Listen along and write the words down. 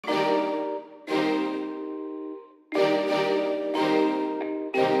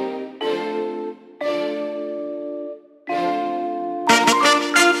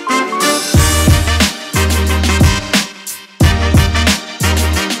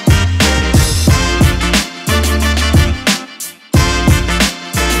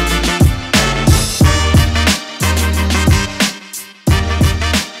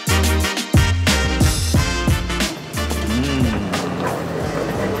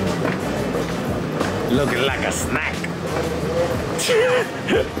Looking like a snack.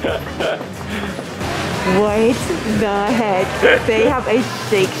 What the heck? They have a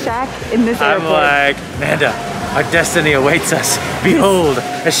Shake Shack in this airport. I'm like, Amanda, our destiny awaits us. Behold,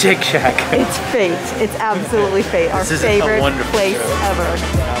 a Shake Shack. It's fate. It's absolutely fate. Our favorite place ever.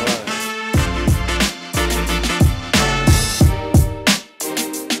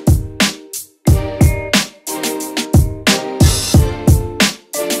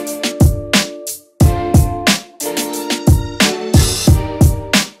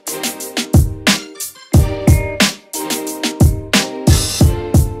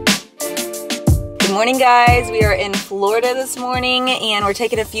 Good morning, guys. We are in Florida this morning and we're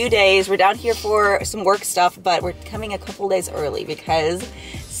taking a few days. We're down here for some work stuff, but we're coming a couple days early because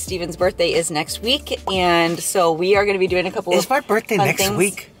Steven's birthday is next week, and so we are going to be doing a couple Is my birthday next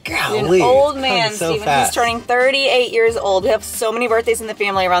week? Golly, you're an old man, so Steven. He's turning 38 years old. We have so many birthdays in the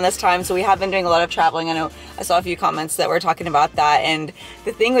family around this time, so we have been doing a lot of traveling. I know I saw a few comments that were talking about that, and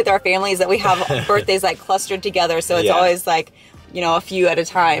the thing with our family is that we have birthdays like clustered together, so it's always like, you know, a few at a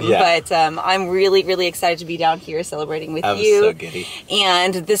time. But I'm really, really excited to be down here celebrating with you. So giddy.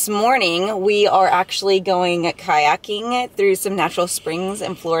 And this morning we are actually going kayaking through some natural springs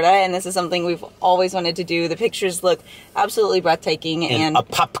in Florida, and this is something we've always wanted to do. The pictures look absolutely breathtaking. In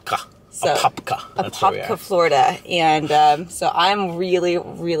Apopka. So, Apopka, Florida. And so I'm really,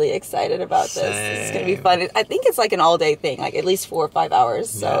 really excited about this. It's going to be fun. I think it's like an all-day thing, like at least 4 or 5 hours.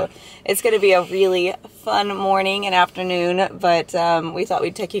 So it's going to be a really fun morning and afternoon. But we thought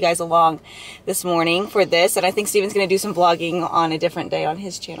we'd take you guys along this morning for this. And I think Steven's going to do some vlogging on a different day on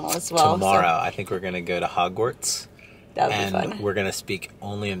his channel as well. Tomorrow, I think we're going to go to Hogwarts. That would be fun. And we're going to speak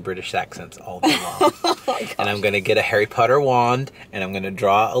only in British accents all day long. And I'm going to get a Harry Potter wand, and I'm going to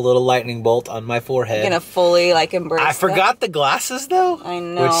draw a little lightning bolt on my forehead. You're going to fully, like, embrace I forgot the glasses, though. I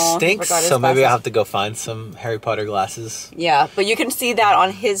know. Which stinks, so maybe I'll have to go find some Harry Potter glasses. Yeah, but you can see that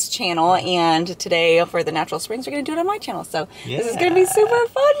on his channel, and today for the Natural Springs, we're going to do it on my channel. So this is going to be super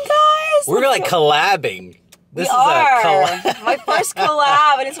fun, guys. We're, like, collabing. This is a collab. My first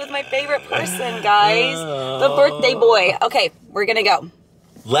collab, and it's with my favorite person, guys. The birthday boy. Okay, we're gonna go.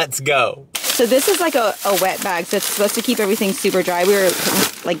 Let's go. So this is like a wet bag, so it's supposed to keep everything super dry. We were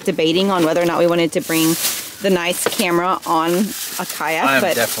like debating on whether or not we wanted to bring the nice camera on a kayak. I'm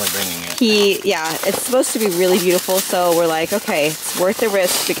but definitely bringing it. It's supposed to be really beautiful, so we're like, okay, it's worth the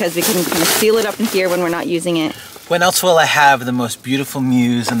risk because we can kind of seal it up in here when we're not using it. When else will I have the most beautiful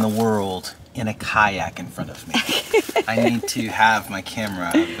muse in the world in a kayak in front of me? I need to have my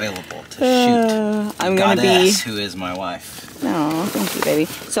camera available to shoot the goddess who is my wife. No, thank you, baby.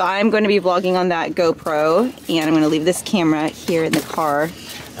 So I'm going to be vlogging on that GoPro, and I'm going to leave this camera here in the car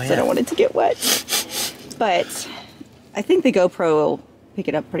because I don't want it to get wet. But I think the GoPro will pick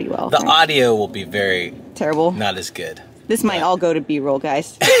it up pretty well. The audio will be very terrible. Not as good. This might all go to B-roll,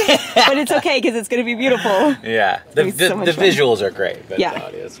 guys. But it's okay because it's going to be beautiful. Yeah, the visuals are great, but the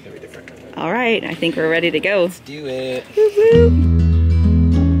audio is going to be different. All right, I think we're ready to go. Let's do it.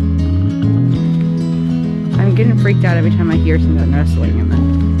 I'm getting freaked out every time I hear something wrestling in there.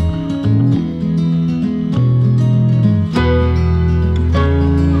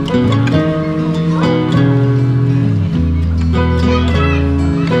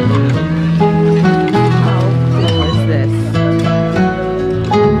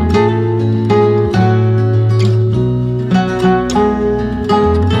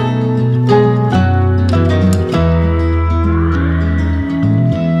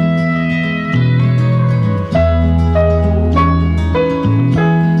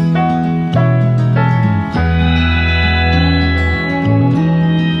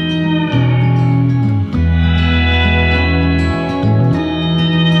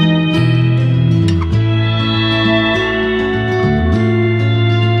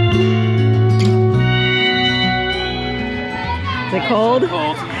 Is it cold?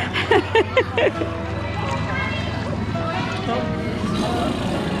 Cold.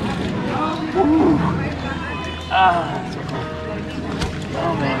 Ah, so cold.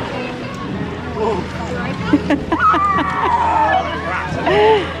 Oh man.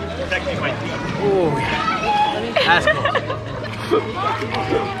 Protecting my feet. Oh, yeah. That's cool.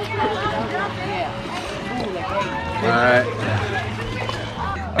 All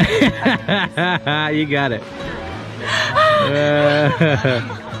right. You got it.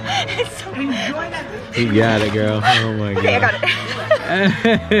 You got it, girl. Oh my god. Okay, I got it.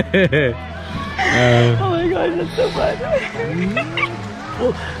 Oh my god, that's so fun.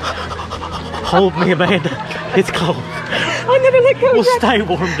 Hold me, Amanda. It's cold. I'll never let go. We'll stay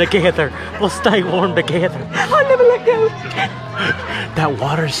warm together. We'll stay warm together. I'll never let go. That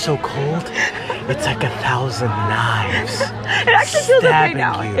water is so cold. It's like 1,000 knives. It actually feels okay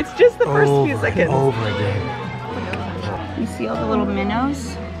now. It's just the first few seconds. Over again. You see all the little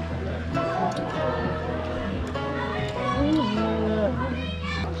minnows?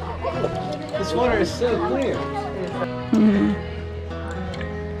 This water is so clear. Mm-hmm.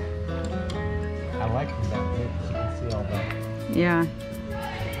 I like it that way because you can see all that. Yeah.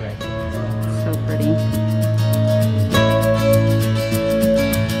 Right. So pretty.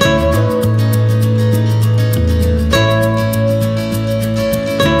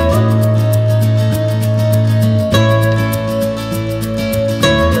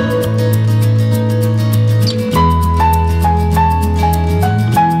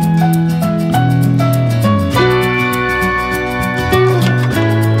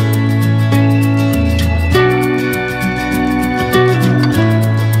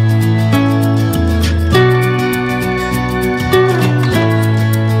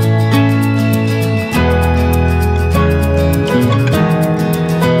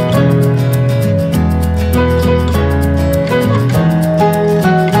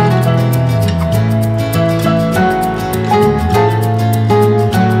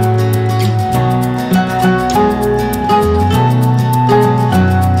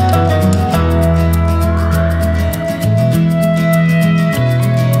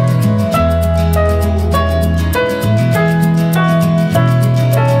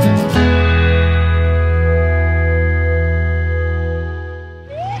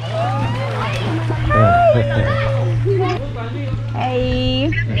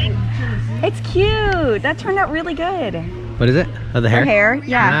 Hey, it's cute. That turned out really good. What is it? Oh, the hair? Her hair,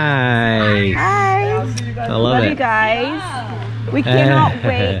 yeah. Nice. Hi. I love it. You guys. We cannot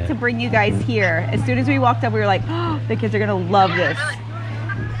wait to bring you guys here. As soon as we walked up, we were like, oh, the kids are gonna love this.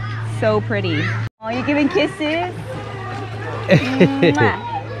 So pretty. Oh, you giving kisses?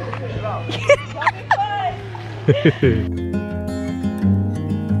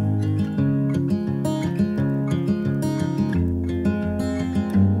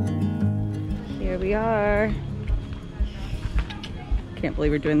 Here we are. Can't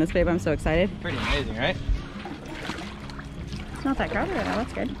believe we're doing this, babe. I'm so excited. Pretty amazing, right? It's not that crowded right now.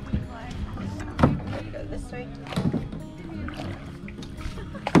 That's good. Go this way.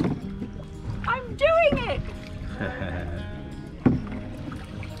 I'm doing it!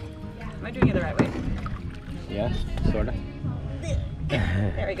 Am I doing it the right way? Yeah, sort of.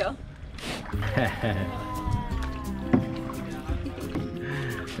 There we go.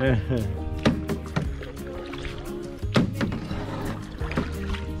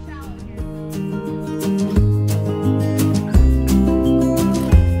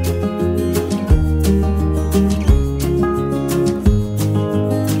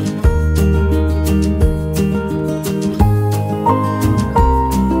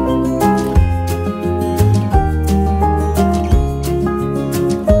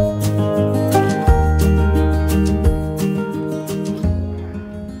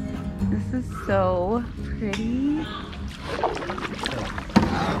 So pretty.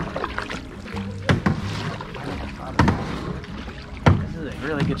 This is a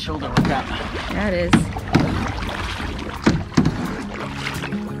really good shoulder workout. Yeah, it is.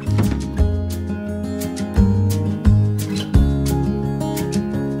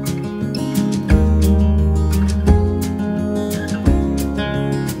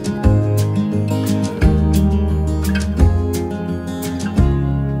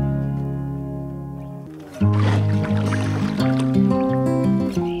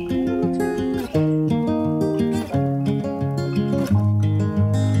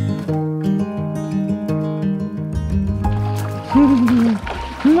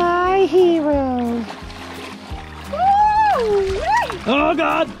 My hero. Oh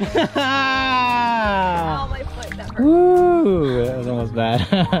God! Oh, my foot, that hurt. Woo! That was almost bad.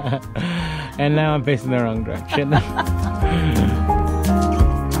 And now I'm facing the wrong direction.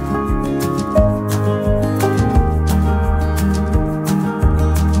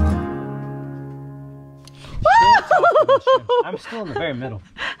 I'm still in the very middle.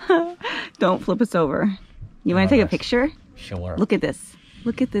 Don't flip us over. You want to take a picture? Sure. Look at this.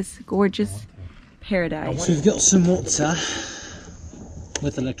 Look at this gorgeous paradise. So we've got some water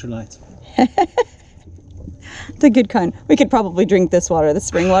with electrolytes. It's a good kind. We could probably drink this water, the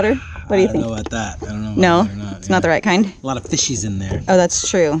spring water. What do you think? I don't know about that. I don't know. No, About that or not. it's not the right kind. A lot of fishies in there. Oh, that's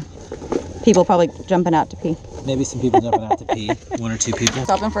true. People probably jumping out to pee. Maybe some people jumping out to pee. 1 or 2 people.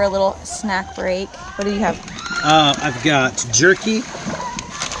 Stopping for a little snack break. What do you have? I've got jerky.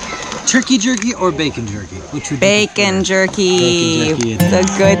 Turkey jerky or bacon jerky? Which would Bacon jerky. Bacon jerky. The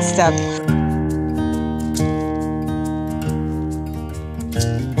good stuff.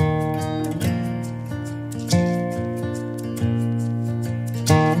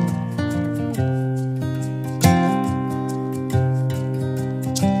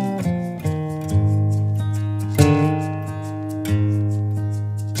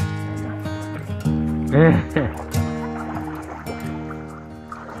 you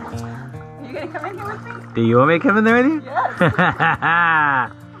gonna come in here with me? Do you want me to come in there with you? Yes. There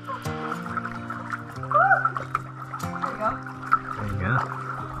you go.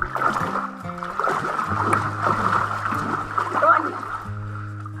 Go on.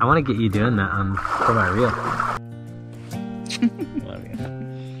 I want to get you doing that for my reel.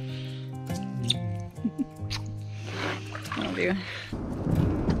 Love you.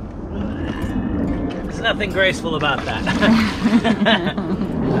 There's nothing graceful about that.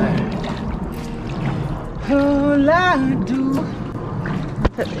 All I do.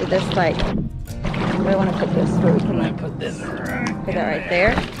 Put this like. I want to put this where we can like put this right. Put that right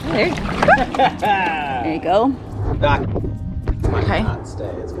there. There you go. Back. Okay. Not stay.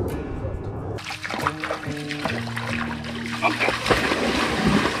 It's gonna be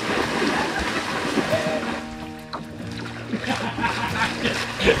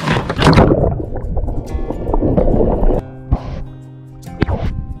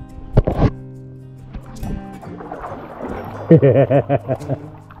A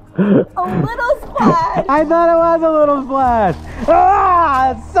little splash. I thought it was a little splash.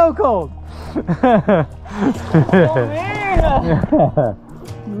 Ah, it's so cold.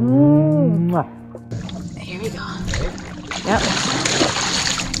 Oh man. Here we go. Yep.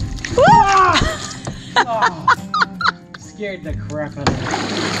 Oh, scared the crap out of me.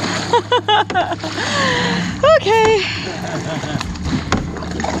 Okay.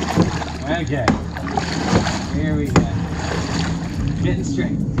 Okay. Here we go. Getting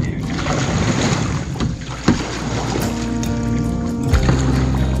straight. Here we go.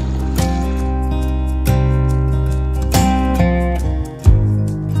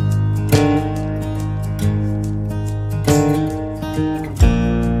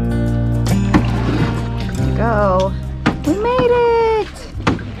 Go. We made it.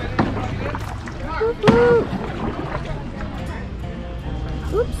 Woo-hoo.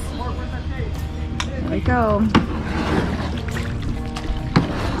 Oops. There we go.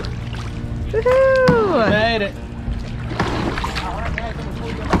 Woohoo! Made it.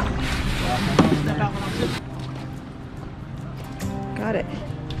 Got it.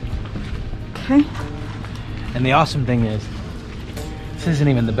 Okay. And the awesome thing is, this isn't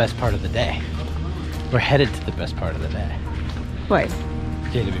even the best part of the day. We're headed to the best part of the day. What?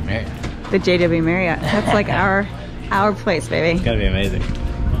 JW Marriott. The JW Marriott. That's like our place, baby. It's gonna be amazing.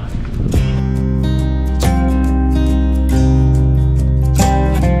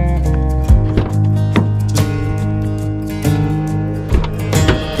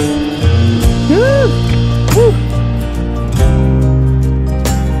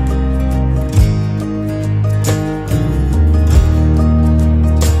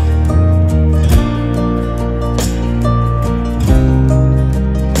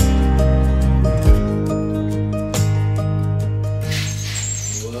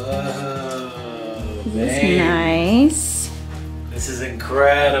 Nice. This is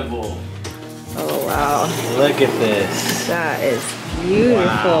incredible. Oh wow. Look at this. That is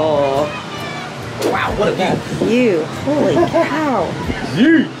beautiful. Wow, what a view. Holy cow.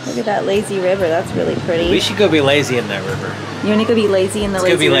 Look at that lazy river. That's really pretty. We should go be lazy in that river. You want to go be lazy in the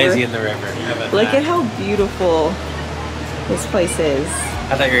lazy river? Let's go be lazy in the river. How about Look that? at how beautiful this place is.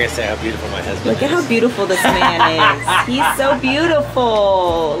 I thought you were going to say how beautiful my husband Look is. at how beautiful this man is. He's so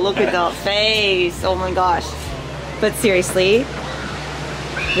beautiful. Look at that face. Oh my gosh. But seriously,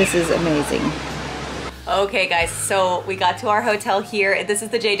 this is amazing. Okay guys, so we got to our hotel here. This is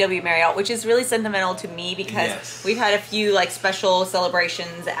the JW Marriott, which is really sentimental to me because we've had a few like special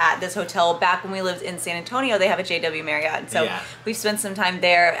celebrations at this hotel. Back when we lived in San Antonio, they have a JW Marriott, and so we've spent some time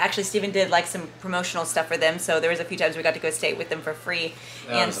there. Actually, Steven did like some promotional stuff for them, so there was a few times we got to go stay with them for free.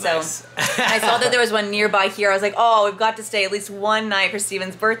 And so nice. I saw that there was one nearby here. I was like, oh, we've got to stay at least one night for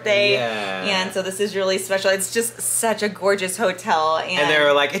Steven's birthday. And so this is really special. It's just such a gorgeous hotel. And they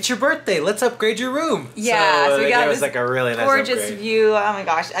were like, it's your birthday, let's upgrade your room. Yeah, so we got this like a really nice gorgeous upgrade. view. Oh my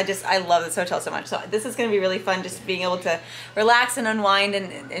gosh, I love this hotel so much. So this is going to be really fun, just being able to relax and unwind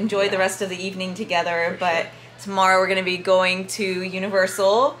and enjoy the rest of the evening together. But tomorrow we're going to be going to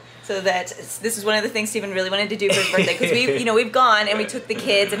Universal. So that this is one of the things Steven really wanted to do for his birthday, because we've gone and we took the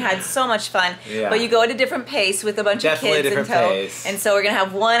kids and had so much fun. But you go at a different pace with a bunch of kids in tow. Pace. And so we're gonna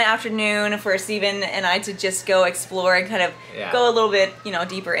have one afternoon for Steven and I to just go explore and kind of go a little bit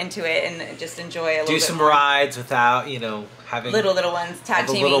deeper into it and just enjoy a little bit. Do some rides without having little ones, tag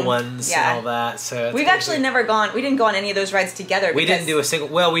teaming. The little ones and all that. So we've actually never gone. We didn't go on any of those rides together. We didn't do a single.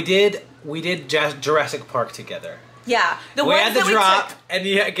 Well, we did Jurassic Park together. Yeah, we had the drop, and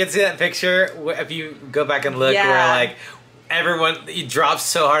you can see that picture if you go back and look. Where everyone, he drops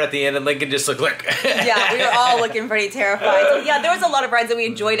so hard at the end, and Lincoln just look. Yeah, we were all looking pretty terrified. So, yeah, there was a lot of rides that we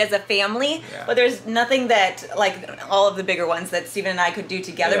enjoyed as a family, but there's nothing that, like all of the bigger ones that Steven and I could do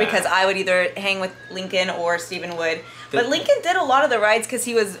together because I would either hang with Lincoln or Steven would. But Lincoln did a lot of the rides because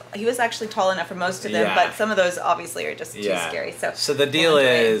he was actually tall enough for most of them, but some of those obviously are just too scary. So the deal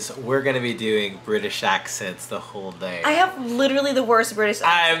is we're going to be doing British accents the whole day. I have literally the worst British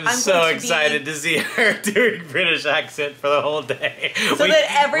accent. I'm so excited to see her doing British accent for the whole day. So that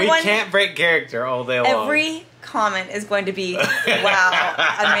everyone... We can't break character all day long. Every comment is going to be, wow,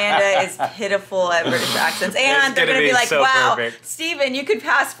 Amanda is pitiful at British accents. And they're going to be like, so wow, Steven, you could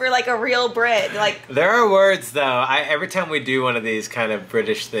pass for like a real Brit. Like, there are words though, every time we do one of these kind of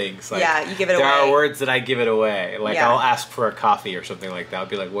British things, like, you give it away. There are words that I give it away. Like I'll ask for a coffee or something like that. I'll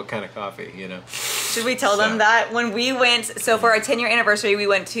be like, what kind of coffee, you know? Should we tell them that? When we went, so for our 10-year anniversary, we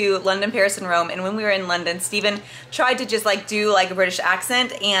went to London, Paris, and Rome. And when we were in London, Steven tried to just like do like a British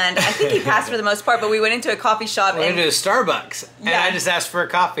accent. And I think he passed for the most part, but we went into a coffee shop. We went to Starbucks, and I just asked for a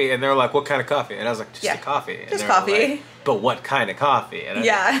coffee, and they were like, "What kind of coffee?" And I was like, "Just a coffee." And just coffee. Like, but what kind of coffee? And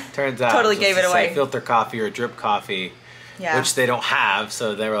turns out totally gave it away. Filter coffee or drip coffee, which they don't have.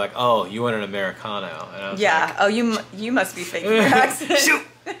 So they were like, "Oh, you want an Americano?" And I was like, "Oh, you must be faking your accent."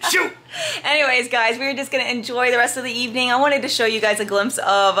 Shoot. Anyways, guys, we were just going to enjoy the rest of the evening. I wanted to show you guys a glimpse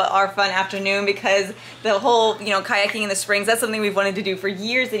of our fun afternoon because the whole, kayaking in the springs, that's something we've wanted to do for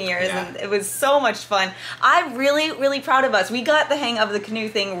years and years, and it was so much fun. I'm really, really proud of us. We got the hang of the canoe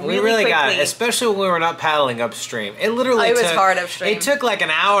thing really quickly. Got it, especially when we were not paddling upstream. It literally it was hard upstream. It took like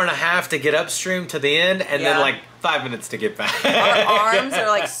an hour and a half to get upstream to the end, and then like 5 minutes to get back. Our arms are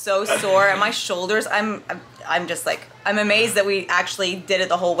like so sore, and my shoulders, I'm just like, I'm amazed that we actually did it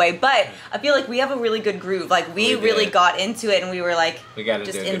the whole way, but I feel like we have a really good groove. Like we really got into it, and we were like,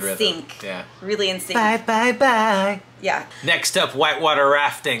 just in sync. Yeah, really in sync. Bye. Yeah. Next up, whitewater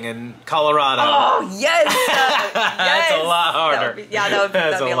rafting in Colorado. Oh yes, That's a lot harder.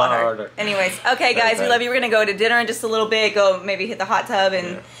 That'd be a lot harder. Anyways, okay, guys, we love you. We're gonna go to dinner in just a little bit. Go maybe hit the hot tub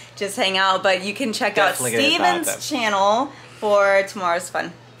and just hang out. But you can check out Steven's channel for tomorrow's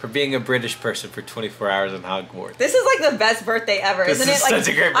fun. For being a British person for 24 hours in Hogwarts. This is like the best birthday ever, isn't it? Like, such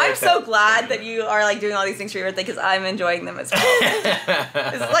a great birthday. I'm so glad that you are like doing all these things for your birthday because I'm enjoying them as well.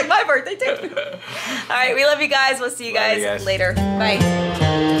 This is like my birthday too. All right, we love you guys. We'll see you guys later.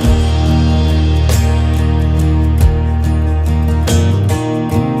 Bye.